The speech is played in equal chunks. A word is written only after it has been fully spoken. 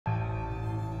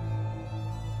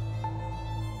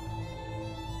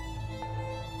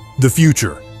The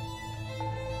future.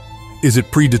 Is it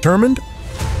predetermined?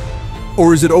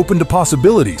 Or is it open to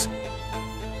possibilities?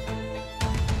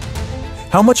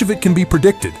 How much of it can be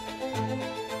predicted?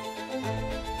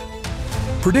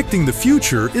 Predicting the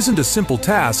future isn't a simple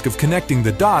task of connecting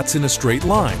the dots in a straight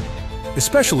line,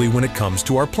 especially when it comes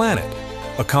to our planet,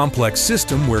 a complex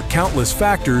system where countless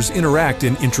factors interact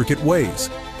in intricate ways.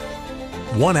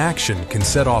 One action can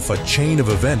set off a chain of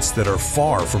events that are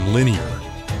far from linear.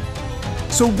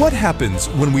 So what happens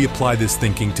when we apply this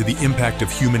thinking to the impact of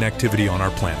human activity on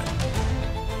our planet?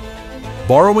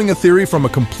 Borrowing a theory from a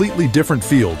completely different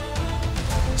field,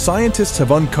 scientists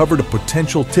have uncovered a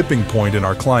potential tipping point in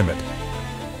our climate,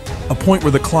 a point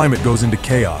where the climate goes into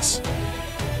chaos.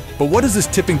 But what does this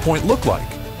tipping point look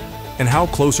like? And how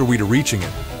close are we to reaching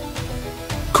it?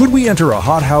 Could we enter a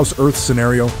Hothouse Earth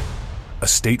scenario, a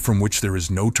state from which there is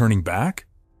no turning back?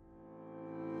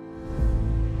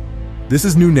 This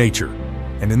is New Nature,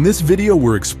 and in this video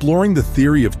we're exploring the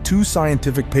theory of two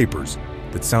scientific papers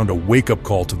that sound a wake-up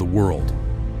call to the world.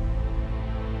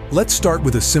 Let's start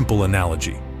with a simple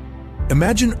analogy.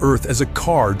 Imagine Earth as a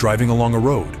car driving along a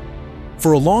road.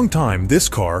 For a long time, this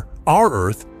car, our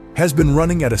Earth, has been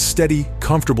running at a steady,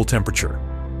 comfortable temperature.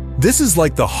 This is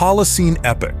like the Holocene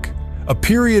epoch, a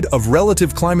period of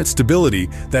relative climate stability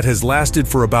that has lasted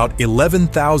for about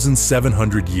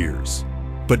 11,700 years.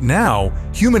 But now,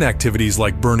 human activities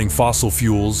like burning fossil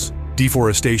fuels,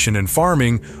 deforestation, and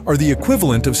farming are the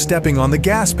equivalent of stepping on the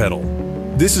gas pedal.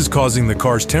 This is causing the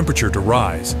car's temperature to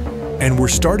rise, and we're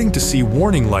starting to see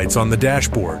warning lights on the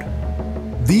dashboard.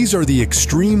 These are the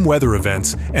extreme weather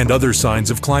events and other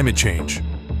signs of climate change.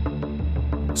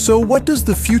 So what does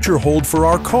the future hold for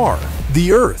our car,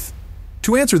 the Earth?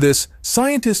 To answer this,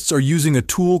 scientists are using a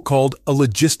tool called a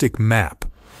logistic map.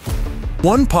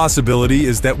 One possibility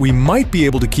is that we might be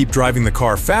able to keep driving the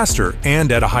car faster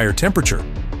and at a higher temperature.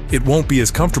 It won't be as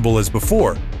comfortable as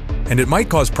before, and it might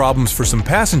cause problems for some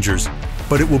passengers,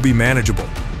 but it will be manageable.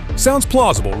 Sounds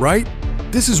plausible, right?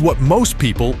 This is what most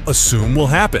people assume will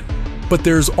happen. But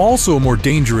there's also a more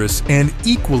dangerous and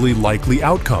equally likely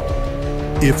outcome.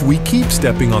 If we keep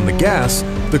stepping on the gas,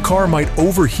 the car might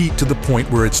overheat to the point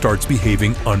where it starts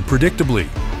behaving unpredictably.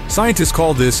 Scientists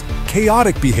call this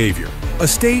chaotic behavior, a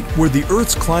state where the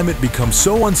Earth's climate becomes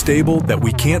so unstable that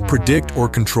we can't predict or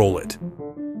control it.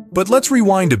 But let's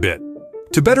rewind a bit.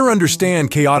 To better understand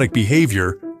chaotic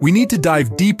behavior, we need to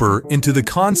dive deeper into the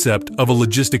concept of a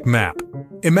logistic map.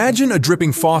 Imagine a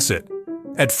dripping faucet.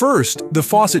 At first, the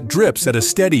faucet drips at a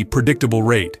steady, predictable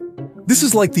rate. This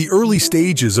is like the early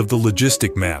stages of the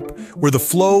logistic map, where the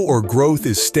flow or growth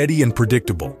is steady and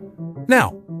predictable.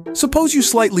 Now, suppose you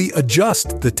slightly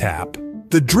adjust the tap.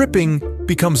 The dripping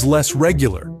becomes less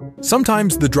regular.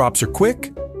 Sometimes the drops are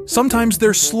quick, sometimes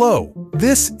they're slow.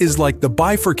 This is like the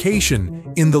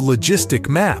bifurcation in the logistic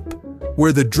map,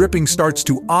 where the dripping starts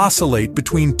to oscillate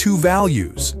between two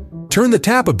values. Turn the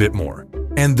tap a bit more,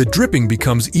 and the dripping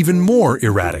becomes even more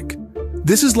erratic.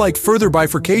 This is like further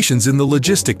bifurcations in the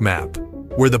logistic map,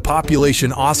 where the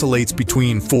population oscillates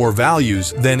between 4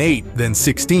 values, then 8, then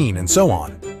 16, and so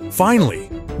on. Finally,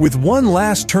 with one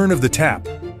last turn of the tap,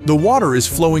 the water is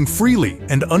flowing freely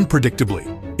and unpredictably.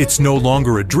 It's no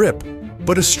longer a drip,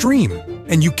 but a stream,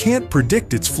 and you can't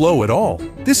predict its flow at all.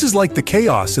 This is like the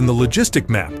chaos in the logistic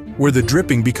map, where the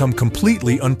dripping becomes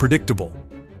completely unpredictable.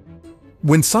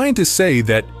 When scientists say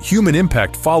that human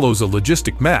impact follows a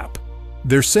logistic map,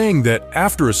 they're saying that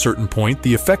after a certain point,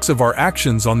 the effects of our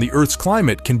actions on the Earth's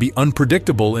climate can be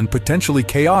unpredictable and potentially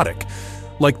chaotic,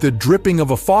 like the dripping of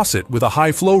a faucet with a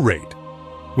high flow rate,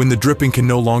 when the dripping can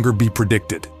no longer be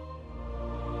predicted.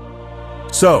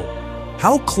 So,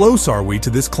 how close are we to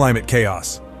this climate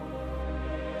chaos?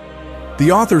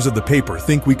 The authors of the paper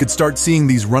think we could start seeing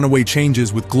these runaway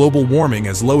changes with global warming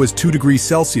as low as 2 degrees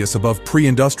Celsius above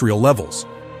pre-industrial levels.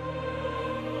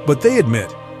 But they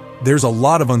admit, there's a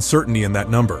lot of uncertainty in that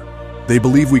number. They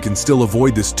believe we can still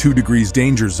avoid this 2 degrees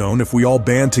danger zone if we all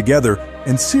band together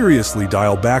and seriously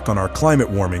dial back on our climate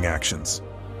warming actions.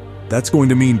 That's going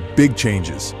to mean big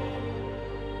changes.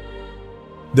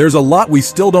 There's a lot we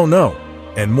still don't know,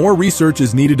 and more research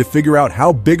is needed to figure out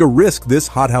how big a risk this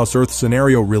Hothouse Earth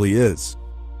scenario really is.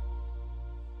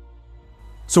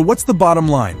 So what's the bottom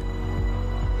line?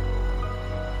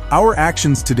 Our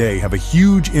actions today have a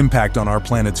huge impact on our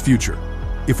planet's future.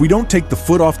 If we don't take the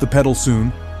foot off the pedal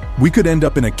soon, we could end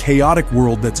up in a chaotic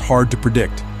world that's hard to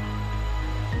predict.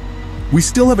 We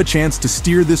still have a chance to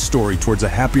steer this story towards a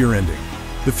happier ending.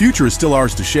 The future is still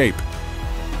ours to shape.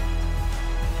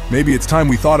 Maybe it's time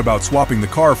we thought about swapping the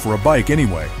car for a bike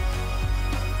anyway.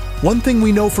 One thing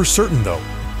we know for certain though,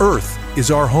 Earth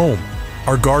is our home,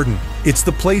 our garden, It's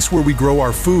the place where we grow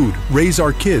our food, raise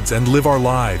our kids, and live our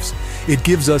lives. It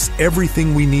gives us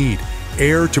everything we need: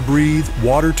 air to breathe,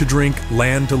 water to drink,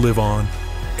 land to live on.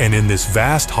 And in this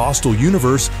vast, hostile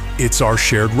universe, it's our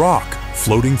shared rock,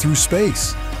 floating through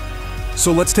space.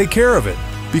 So let's take care of it,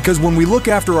 because when we look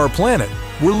after our planet,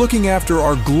 we're looking after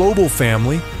our global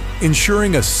family,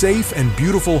 ensuring a safe and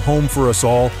beautiful home for us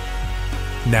all,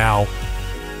 now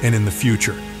and in the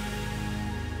future.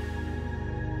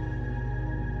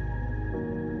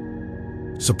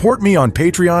 Support me on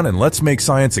Patreon and let's make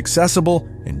science accessible,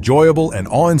 enjoyable, and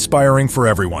awe-inspiring for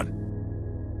everyone.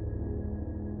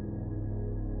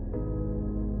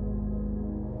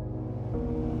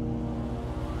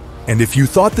 And if you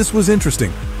thought this was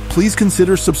interesting, please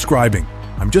consider subscribing.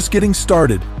 I'm just getting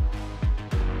started,